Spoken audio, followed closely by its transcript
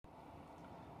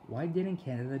Why didn't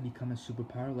Canada become a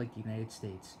superpower like the United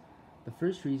States? The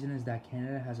first reason is that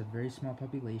Canada has a very small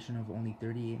population of only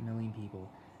 38 million people.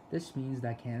 This means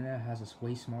that Canada has a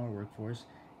way smaller workforce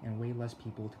and way less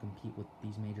people to compete with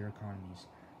these major economies.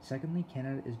 Secondly,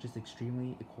 Canada is just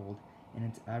extremely cold, and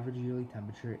its average yearly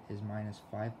temperature is minus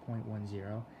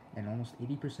 5.10, and almost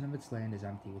 80% of its land is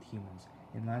empty with humans.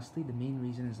 And lastly, the main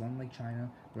reason is unlike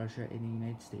China, Russia, and the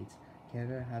United States,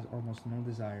 Canada has almost no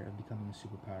desire of becoming a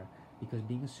superpower, because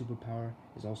being a superpower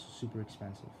is also super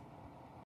expensive.